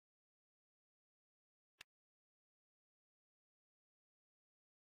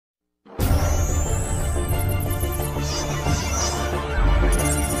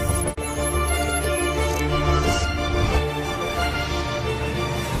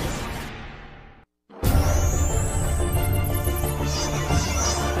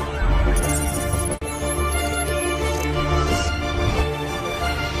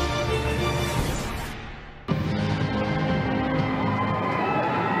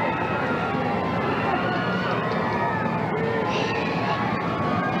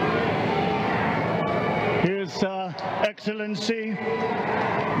Excellency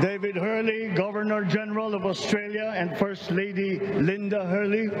David Hurley, Governor-General of Australia, and First Lady Linda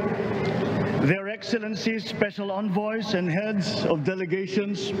Hurley, Their Excellencies, Special Envoys, and Heads of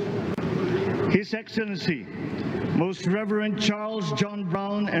Delegations, His Excellency, Most Reverend Charles John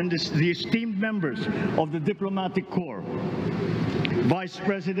Brown, and the esteemed members of the Diplomatic Corps, Vice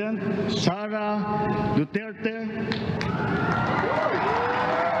President Sara Duterte,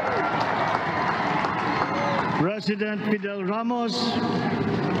 President Fidel Ramos,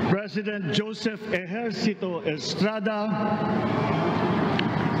 President Joseph Ejercito Estrada,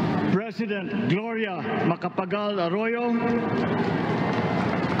 President Gloria Macapagal Arroyo,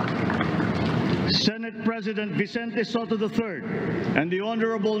 Senate President Vicente Soto III, and the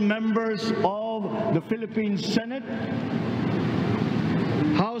honorable members of the Philippine Senate,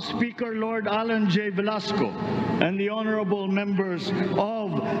 House Speaker Lord Alan J. Velasco, and the honorable members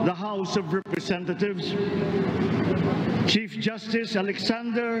of the House of Representatives, Chief Justice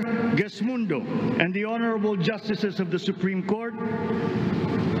Alexander Gesmundo, and the honorable justices of the Supreme Court,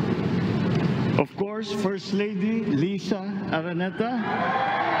 of course, First Lady Lisa Araneta,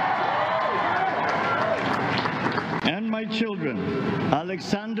 and my children,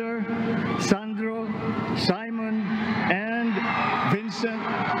 Alexander, Sandro, Simon, and Vincent.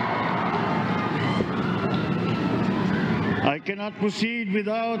 I cannot proceed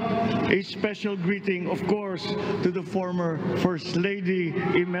without a special greeting, of course, to the former First Lady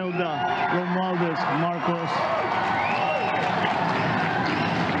Imelda Romualdez Marcos.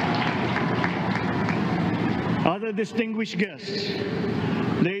 Other distinguished guests,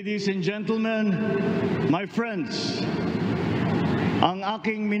 ladies and gentlemen, my friends, ang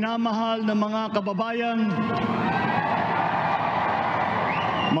aking minamahal na mga kababayan,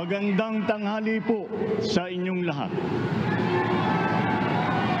 magandang tanghali po sa inyong lahat.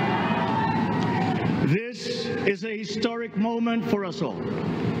 This is a historic moment for us all.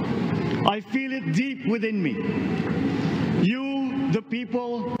 I feel it deep within me. You, the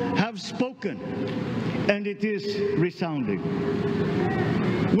people, have spoken, and it is resounding.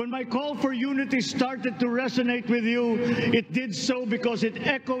 When my call for unity started to resonate with you, it did so because it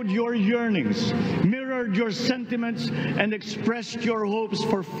echoed your yearnings, mirrored your sentiments, and expressed your hopes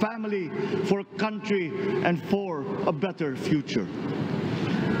for family, for country, and for a better future.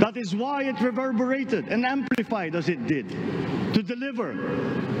 That is why it reverberated and amplified as it did, to deliver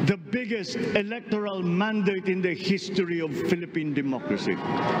the biggest electoral mandate in the history of Philippine democracy.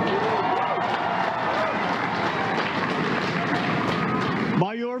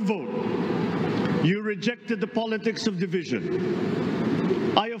 By your vote, you rejected the politics of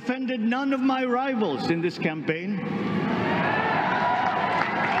division. I offended none of my rivals in this campaign.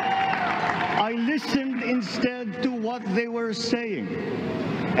 I listened instead to what they were saying.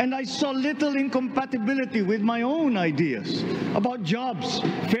 And I saw little incompatibility with my own ideas about jobs,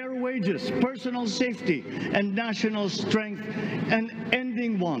 fair wages, personal safety, and national strength, and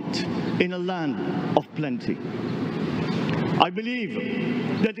ending want in a land of plenty. I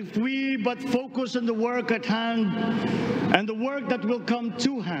believe that if we but focus on the work at hand and the work that will come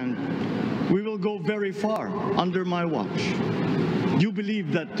to hand, we will go very far under my watch. You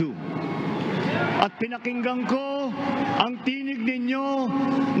believe that too. At pinakinggan ko ang tinig ninyo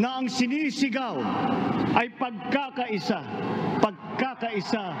na ang sinisigaw ay pagkakaisa,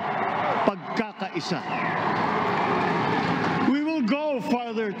 pagkakaisa, pagkakaisa. We will go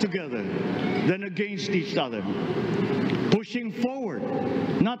farther together than against each other, pushing forward,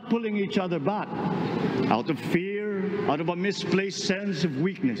 not pulling each other back, out of fear, out of a misplaced sense of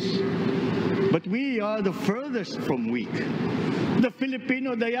weakness. But we are the furthest from weak. The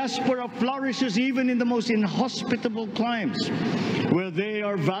Filipino diaspora flourishes even in the most inhospitable climes, where they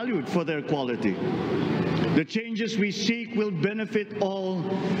are valued for their quality. The changes we seek will benefit all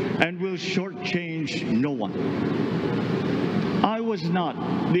and will shortchange no one. I was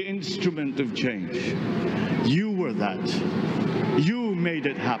not the instrument of change. You were that. You made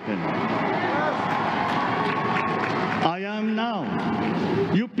it happen. I am now.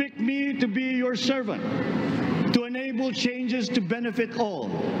 You picked me to be your servant, to enable changes to benefit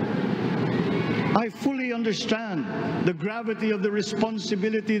all. I fully understand the gravity of the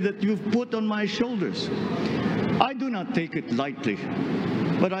responsibility that you've put on my shoulders. I do not take it lightly,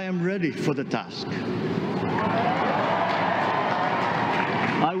 but I am ready for the task.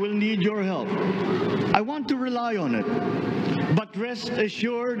 I will need your help. I want to rely on it. But rest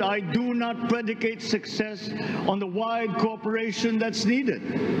assured, I do not predicate success on the wide cooperation that's needed.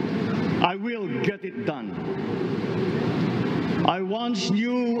 I will get it done. I once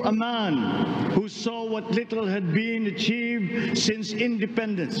knew a man who saw what little had been achieved since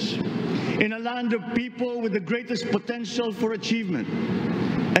independence in a land of people with the greatest potential for achievement,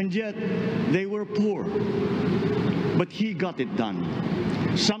 and yet they were poor. But he got it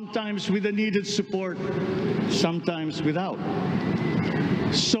done, sometimes with the needed support, sometimes without.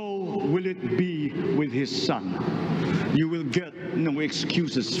 So will it be with his son. You will get no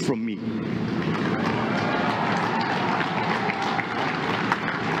excuses from me.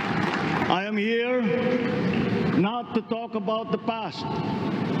 I am here not to talk about the past.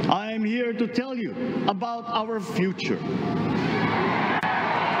 I am here to tell you about our future.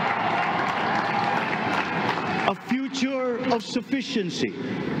 A future of sufficiency,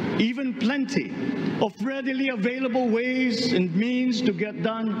 even plenty, of readily available ways and means to get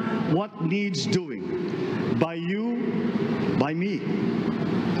done what needs doing, by you, by me.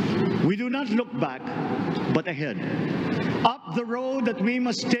 We do not look back, but ahead, up the road that we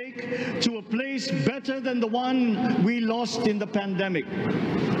must take to a place better than the one we lost in the pandemic.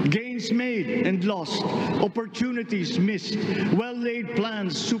 Gains made and lost, opportunities missed, well-laid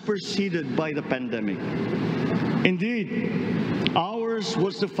plans superseded by the pandemic. Indeed, ours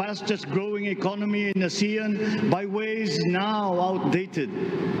was the fastest growing economy in ASEAN by ways now outdated.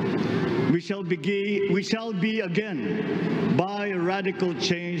 We shall be again by a radical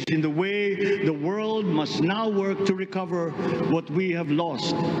change in the way the world must now work to recover what we have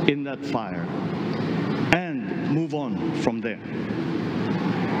lost in that fire and move on from there.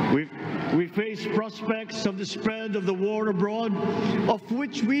 We face prospects of the spread of the war abroad, of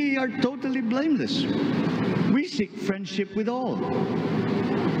which we are totally blameless. We seek friendship with all.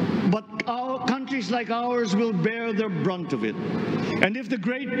 But countries like ours will bear the brunt of it. And if the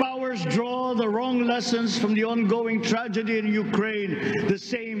great powers draw the wrong lessons from the ongoing tragedy in Ukraine, the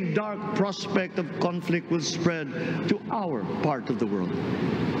same dark prospect of conflict will spread to our part of the world.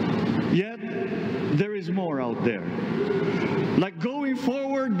 Yet, there is more out there. Like going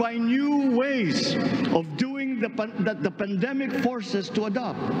forward by new ways of doing that the pandemic forces to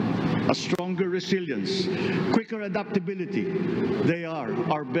adopt. A stronger resilience, quicker adaptability. They are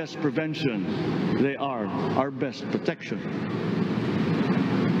our best prevention. They are our best protection.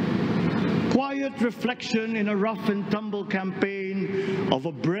 Quiet reflection in a rough and tumble campaign of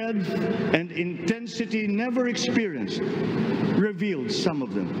a breadth and intensity never experienced revealed some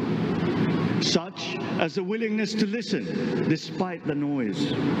of them. Such as the willingness to listen despite the noise,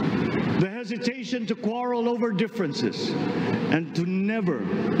 the hesitation to quarrel over differences, and to never,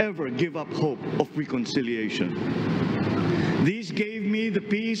 ever give up hope of reconciliation. These gave me the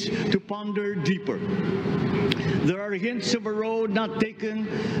peace to ponder deeper. There are hints of a road not taken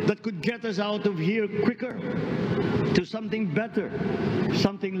that could get us out of here quicker, to something better,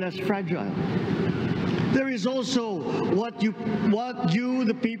 something less fragile. There is also what you,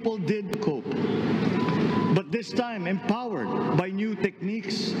 the people, did to cope. But this time empowered by new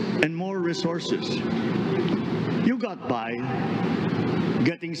techniques and more resources. You got by,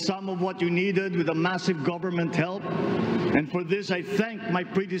 getting some of what you needed with a massive government help. And for this, I thank my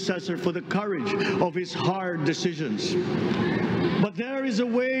predecessor for the courage of his hard decisions. But there is a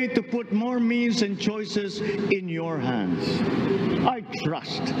way to put more means and choices in your hands. I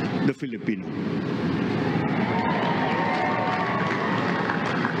trust the Filipino.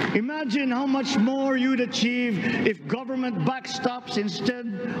 Imagine how much more you'd achieve if government backstops instead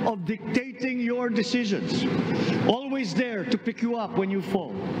of dictating your decisions. Always there to pick you up when you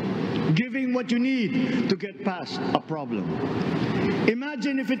fall, giving what you need to get past a problem.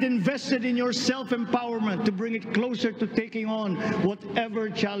 Imagine if it invested in your self-empowerment to bring it closer to taking on whatever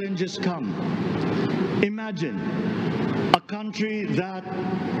challenges come. Imagine a country that,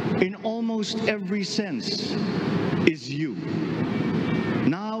 in almost every sense, is you.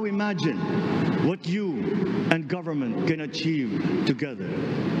 Now imagine what you and government can achieve together.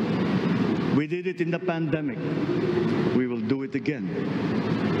 We did it in the pandemic. We will do it again.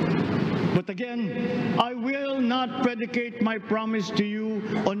 But again, I will not predicate my promise to you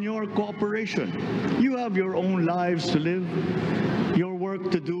on your cooperation. You have your own lives to live, your work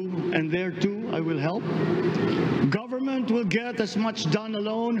to do, and there too I will help. Government will get as much done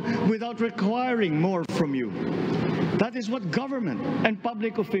alone without requiring more from you. That is what government and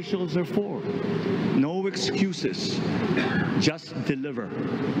public officials are for. No excuses, just deliver.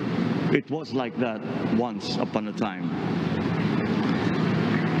 It was like that once upon a time.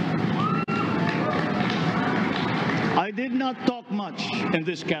 I did not talk much in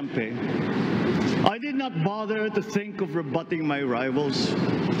this campaign. I did not bother to think of rebutting my rivals.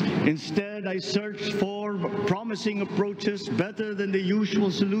 Instead, I searched for promising approaches better than the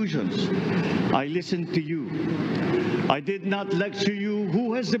usual solutions. I listened to you. I did not lecture you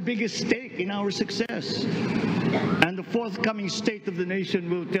who has the biggest stake in our success. And the forthcoming State of the Nation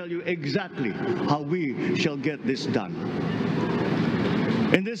will tell you exactly how we shall get this done.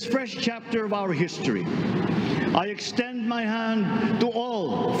 In this fresh chapter of our history, I extend my hand to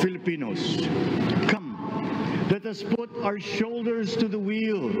all Filipinos. Come, let us put our shoulders to the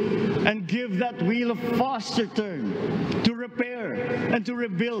wheel and give that wheel a faster turn to repair and to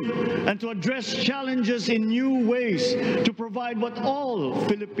rebuild and to address challenges in new ways, to provide what all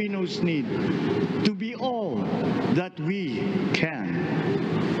Filipinos need, to be all that we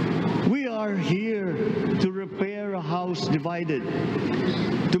can. We are here to repair a house divided,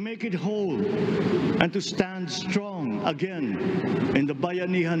 to make it whole, and to stand strong again in the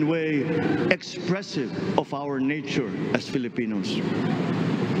bayanihan way, expressive of our nature as Filipinos.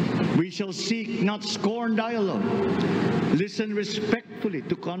 We shall seek, not scorn, dialogue. Listen respectfully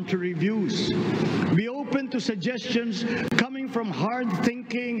to contrary views. Be open to suggestions coming from hard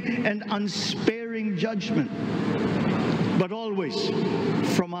thinking and unsparing judgment. But always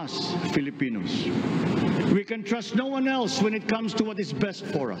from us, Filipinos. We can trust no one else when it comes to what is best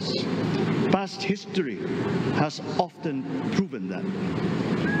for us. Past history has often proven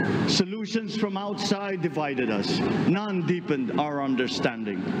that. Solutions from outside divided us. None deepened our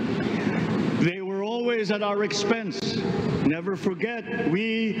understanding. They were always at our expense. Never forget,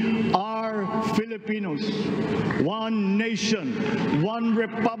 we are Filipinos. One nation, one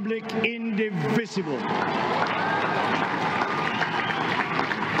republic, indivisible.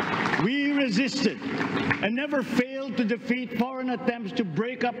 We resisted and never failed to defeat foreign attempts to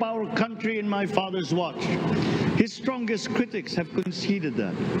break up our country in my father's watch. His strongest critics have conceded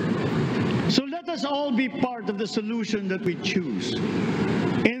that. So let us all be part of the solution that we choose.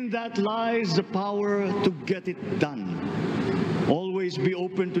 In that lies the power to get it done. Always be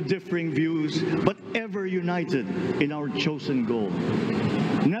open to differing views, but ever united in our chosen goal.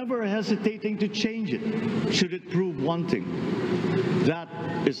 Never hesitating to change it, should it prove wanting. That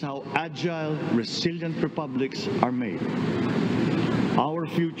is how agile, resilient republics are made. Our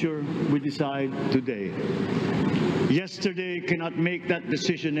future we decide today. Yesterday cannot make that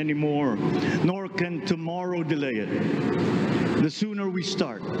decision anymore, nor can tomorrow delay it. The sooner we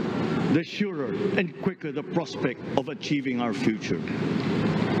start, the surer and quicker the prospect of achieving our future.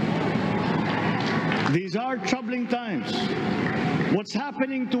 These are troubling times. What's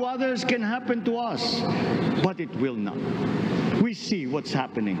happening to others can happen to us, but it will not. We see what's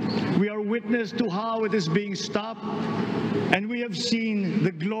happening. We are witness to how it is being stopped, and we have seen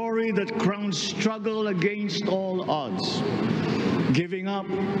the glory that crowns struggle against all odds. Giving up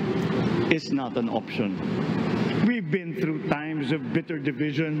is not an option. We've been through times of bitter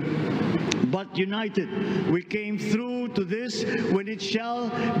division, but united, we came through to this when it shall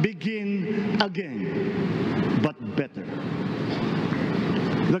begin again, but better.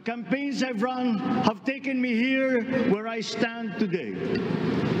 The campaigns I've run have taken me here where I stand today.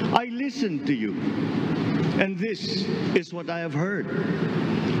 I listened to you, and this is what I have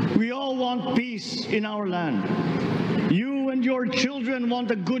heard. We all want peace in our land. You and your children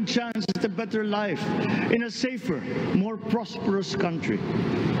want a good chance at a better life in a safer, more prosperous country.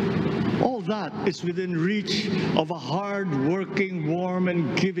 All that is within reach of a hard-working, warm,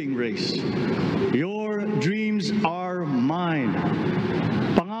 and giving race. Your dreams are mine.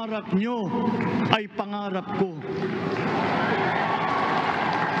 Pangarap nyo ay pangarap ko.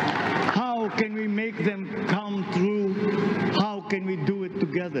 How can we make them come true? How can we do it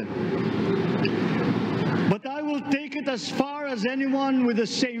together? But I will take it as far as anyone with the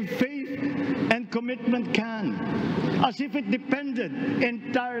same faith and commitment can, as if it depended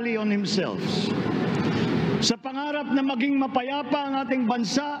entirely on himself. Sa pangarap na maging mapayapa ang ating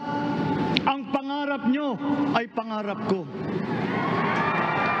bansa, ang pangarap nyo ay pangarap ko.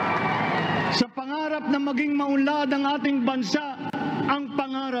 Sa pangarap na maging maunlad ang ating bansa, ang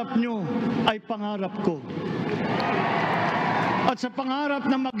pangarap nyo ay pangarap ko. At sa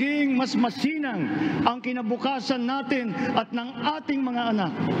pangarap na maging mas masinang ang kinabukasan natin at ng ating mga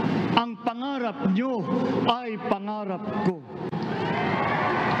anak, ang pangarap nyo ay pangarap ko.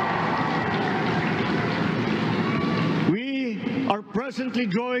 We are presently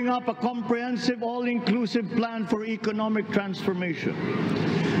drawing up a comprehensive, all-inclusive plan for economic transformation.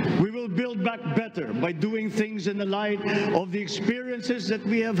 We will build back better by doing things in the light of the experiences that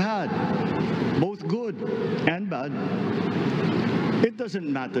we have had, both good and bad. It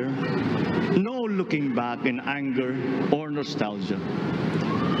doesn't matter. No looking back in anger or nostalgia.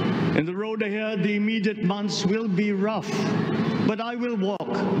 In the road ahead, the immediate months will be rough, but I will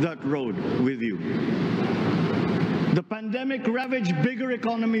walk that road with you. The pandemic ravaged bigger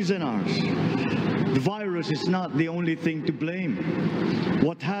economies than ours. The virus is not the only thing to blame.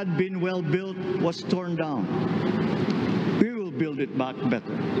 What had been well built was torn down. We will build it back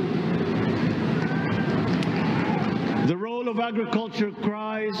better. The role of agriculture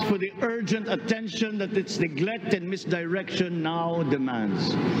cries for the urgent attention that its neglect and misdirection now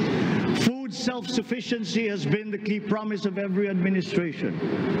demands. Food self-sufficiency has been the key promise of every administration.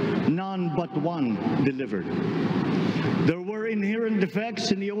 None but one delivered. There were inherent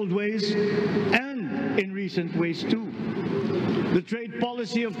defects in the old ways and in recent ways too. The trade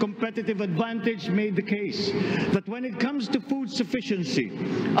policy of competitive advantage made the case that when it comes to food sufficiency,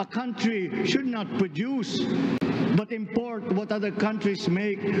 a country should not produce but import what other countries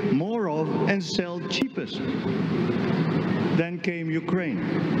make more of and sell cheapest. Then came Ukraine.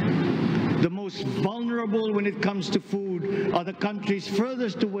 The most vulnerable when it comes to food are the countries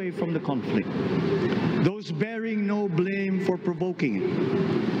furthest away from the conflict, those bearing no blame for provoking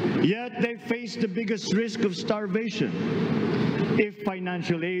it. Yet they face the biggest risk of starvation. If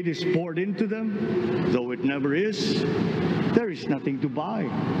financial aid is poured into them, though it never is, there is nothing to buy.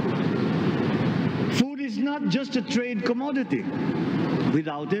 Food is not just a trade commodity.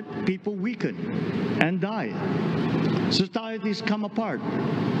 Without it, people weaken and die. Societies come apart.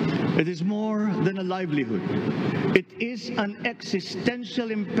 It is more than a livelihood. It is an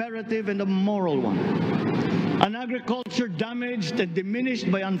existential imperative and a moral one. An agriculture damaged and diminished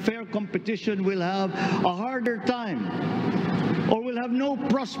by unfair competition will have a harder time or will have no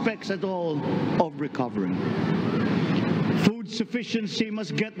prospects at all of recovering. Food sufficiency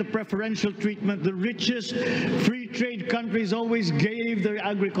must get the preferential treatment the richest free trade countries always gave their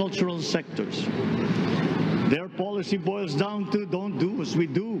agricultural sectors. Their policy boils down to don't do as we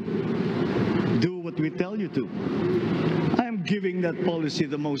do, do what we tell you to. I am giving that policy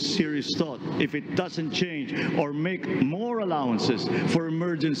the most serious thought if it doesn't change or make more allowances for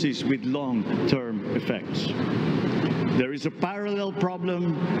emergencies with long-term effects. There is a parallel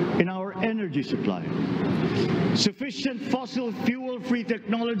problem in our energy supply. Sufficient fossil fuel-free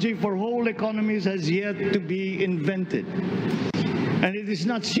technology for whole economies has yet to be invented. And it is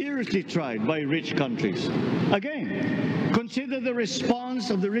not seriously tried by rich countries. Again, consider the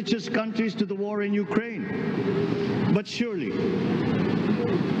response of the richest countries to the war in Ukraine. But surely,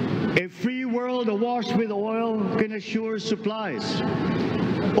 a free world awash with oil can assure supplies.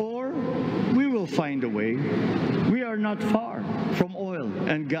 Or we will find a way. We are not far from oil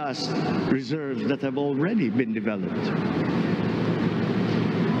and gas reserves that have already been developed.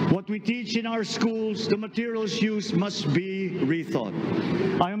 What we teach in our schools, the materials used must be rethought.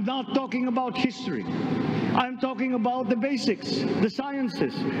 I am not talking about history. I am talking about the basics, the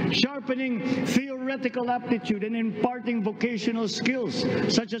sciences, sharpening theoretical aptitude and imparting vocational skills,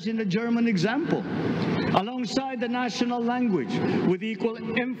 such as in the German example, alongside the national language with equal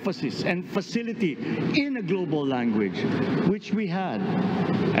emphasis and facility in a global language, which we had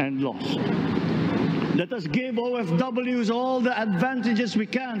and lost. Let us give OFWs all the advantages we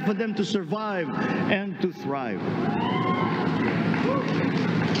can for them to survive and to thrive.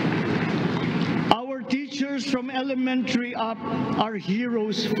 Our teachers from elementary up are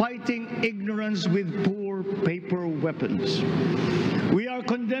heroes fighting ignorance with poor paper weapons. We are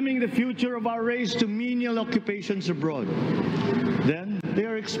condemning the future of our race to menial occupations abroad. Then they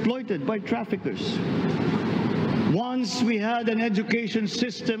are exploited by traffickers. Once we had an education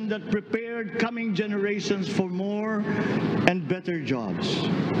system that prepared coming generations for more and better jobs.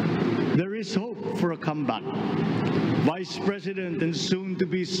 There is hope for a comeback. Vice President and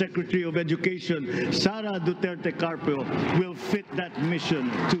soon-to-be Secretary of Education, Sara Duterte Carpio, will fit that mission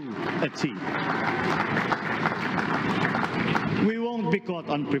to a T. We won't be caught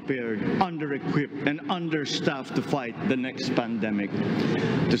unprepared, under-equipped, and understaffed to fight the next pandemic.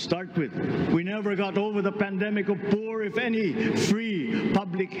 To start with, we never got over the pandemic of poor, if any, free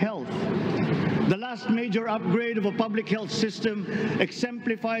public health. The last major upgrade of a public health system,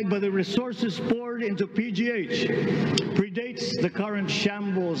 exemplified by the resources poured into PGH, predates the current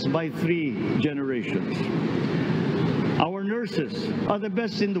shambles by 3 generations. Our nurses are the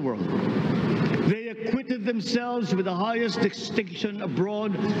best in the world. They acquitted themselves with the highest distinction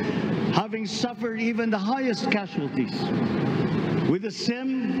abroad, having suffered even the highest casualties. With the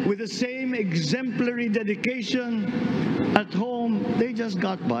same exemplary dedication at home, they just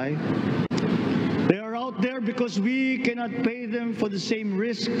got by. They are out there because we cannot pay them for the same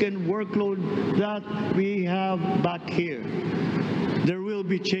risk and workload that we have back here. There will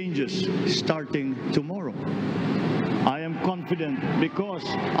be changes starting tomorrow. I am confident because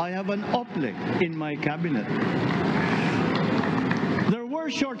I have an OPLE in my cabinet. There were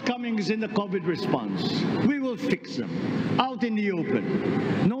shortcomings in the COVID response. We will fix them out in the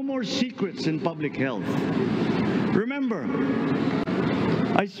open. No more secrets in public health. Remember,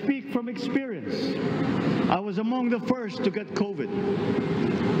 I speak from experience. I was among the first to get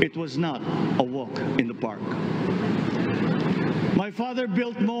COVID. It was not a walk in the park. My father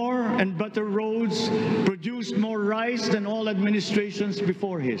built more and better roads, produced more rice than all administrations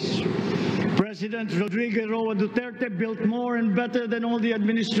before his. President Rodrigo Roa Duterte built more and better than all the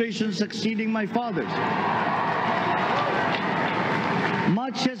administrations succeeding my father's.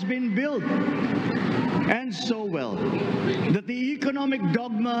 Much has been built, and so well, that the economic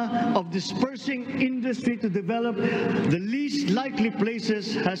dogma of dispersing industry to develop the least likely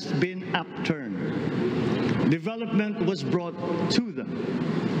places has been upturned. Development was brought to them.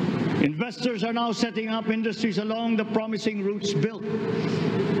 Investors are now setting up industries along the promising routes built.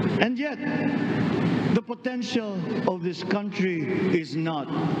 And yet, the potential of this country is not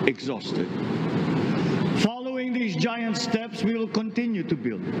exhausted. Following these giant steps, we will continue to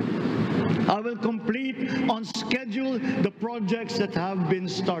build. I will complete on schedule the projects that have been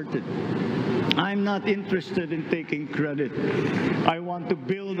started. I'm not interested in taking credit. I want to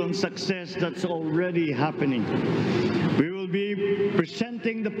build on success that's already happening. We will be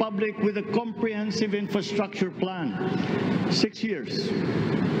presenting the public with a comprehensive infrastructure plan. 6 years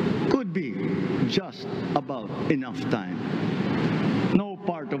could be just about enough time. No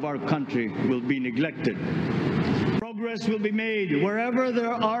part of our country will be neglected. Progress will be made wherever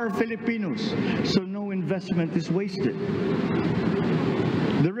there are Filipinos, so no investment is wasted.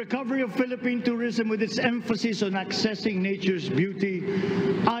 The recovery of Philippine tourism, with its emphasis on accessing nature's beauty,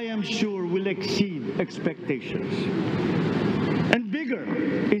 I am sure will exceed expectations. And bigger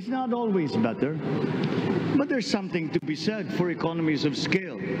is not always better, but there's something to be said for economies of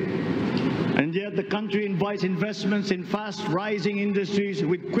scale. And yet the country invites investments in fast-rising industries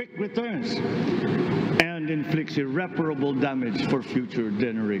with quick returns and inflicts irreparable damage for future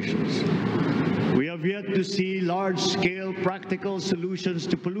generations. We have yet to see large-scale practical solutions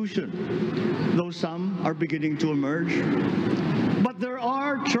to pollution, though some are beginning to emerge. But there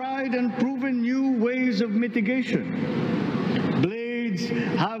are tried and proven new ways of mitigation. Blades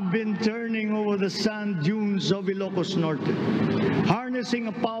have been turning over the sand dunes of Ilocos Norte, harnessing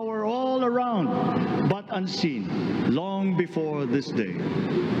a power all around, but unseen, long before this day.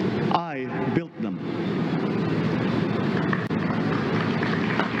 I built them.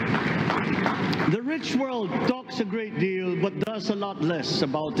 The rich world talks a great deal, but does a lot less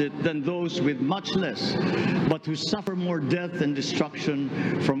about it than those with much less, but who suffer more death and destruction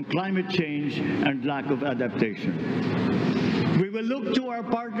from climate change and lack of adaptation. We will look to our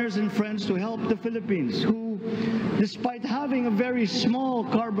partners and friends to help the Philippines, who, despite having a very small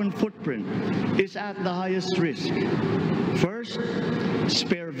carbon footprint, is at the highest risk. First,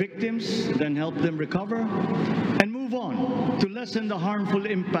 spare victims, then help them recover, and move on to lessen the harmful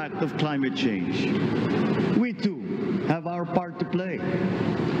impact of climate change. We too have our part to play.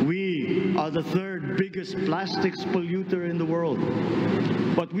 We are the third biggest plastics polluter in the world,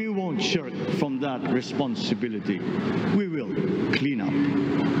 but we won't shirk from that responsibility. We will clean up.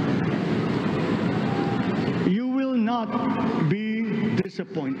 You will not be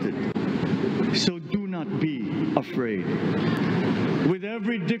disappointed, so do not be afraid. With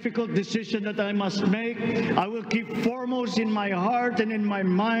every difficult decision that I must make, I will keep foremost in my heart and in my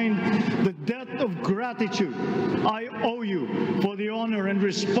mind the debt of gratitude I owe you for the honor and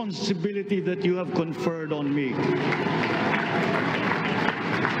responsibility that you have conferred on me.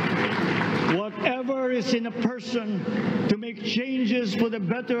 Whatever is in a person to make changes for the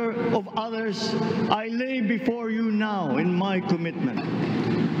better of others, I lay before you now in my commitment.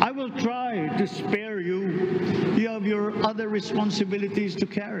 I will try to spare you. You have your other responsibilities to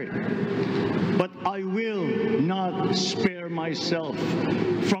carry. But I will not spare myself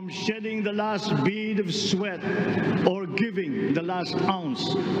from shedding the last bead of sweat or giving the last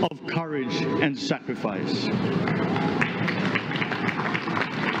ounce of courage and sacrifice.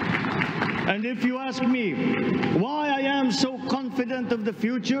 And if you ask me why I am so confident of the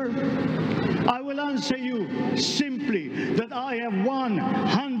future, I will answer you simply that I have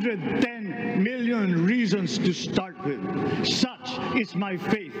 110 million reasons to start with. Such is my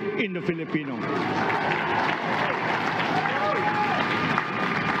faith in the Filipino.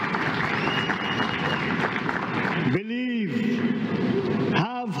 Believe,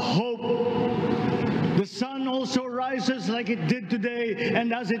 have hope. The sun also rises like it did today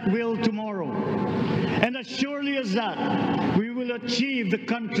and as it will tomorrow. And as surely as that, we will achieve the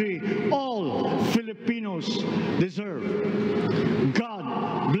country all Filipinos deserve.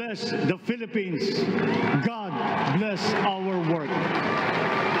 God bless the Philippines. God bless our work.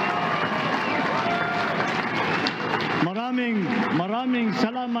 Maraming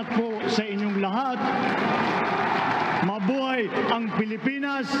salamat po sa inyong lahat. Mabuhay ang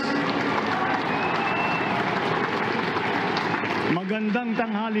Pilipinas. Magandang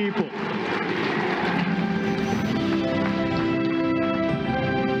tanghali po.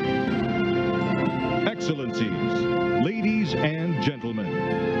 Excellencies, ladies and gentlemen,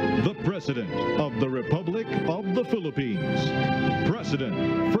 the President of the Republic of the Philippines,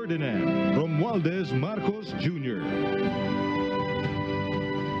 President Ferdinand Romualdez Marcos Jr.